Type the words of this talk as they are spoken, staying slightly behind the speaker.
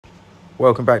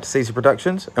Welcome back to Caesar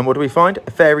Productions, and what do we find?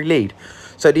 A fairy lead.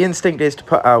 So the instinct is to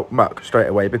put out MUK straight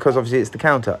away, because obviously it's the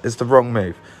counter. It's the wrong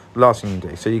move. Last thing you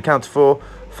do. So you counter 4,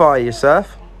 fire your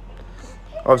surf.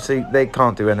 Obviously they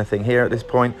can't do anything here at this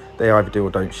point. They either do or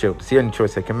don't shield. It's the only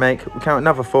choice they can make. We count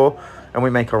another 4 and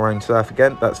we make our own surf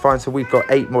again. That's fine. So we've got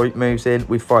 8 more moves in.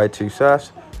 We've fired 2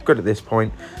 surfs. Good at this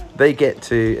point. They get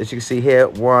to, as you can see here,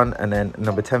 1 and then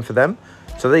number 10 for them.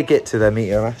 So they get to their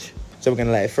meteor ash. So we're going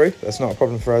to let it through. That's not a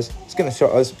problem for us. It's going to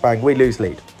shot us. Bang. We lose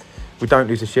lead. We don't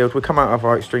lose a shield. We come out of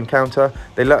our extreme counter.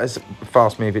 They let us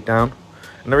fast move it down.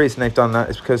 And the reason they've done that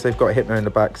is because they've got a Hypno in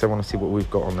the back, because they want to see what we've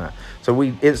got on that. So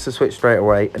we insta switch straight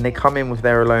away, and they come in with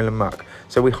their Alolan MUK.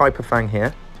 So we Hyper Fang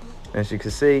here. As you can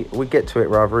see, we get to it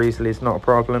rather easily. It's not a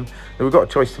problem. Then we've got a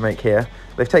choice to make here.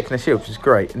 They've taken a shield, which is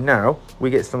great. Now we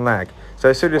get some lag. So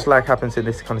as soon as lag happens in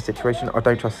this kind of situation, I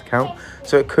don't trust the count.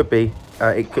 So it could be,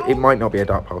 it might not be a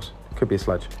Dark Pulse. It could be a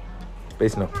Sludge, but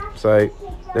it's not. So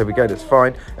there we go. That's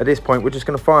fine. At this point, we're just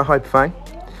going to fire Hyper Fang,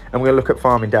 and we're going to look at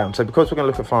farming down. So because we're going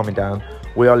to look at farming down,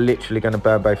 we are literally going to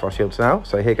burn both our shields now.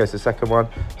 So here goes the second one.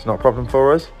 It's not a problem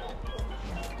for us.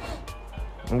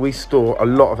 And we store a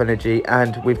lot of energy,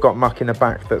 and we've got MUK in the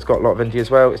back that's got a lot of energy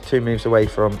as well. It's 2 moves away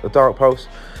from the Dark Pulse.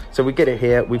 So we get it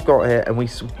here, we've got it, and we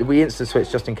insta switch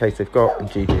just in case they've got, and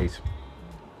GG's.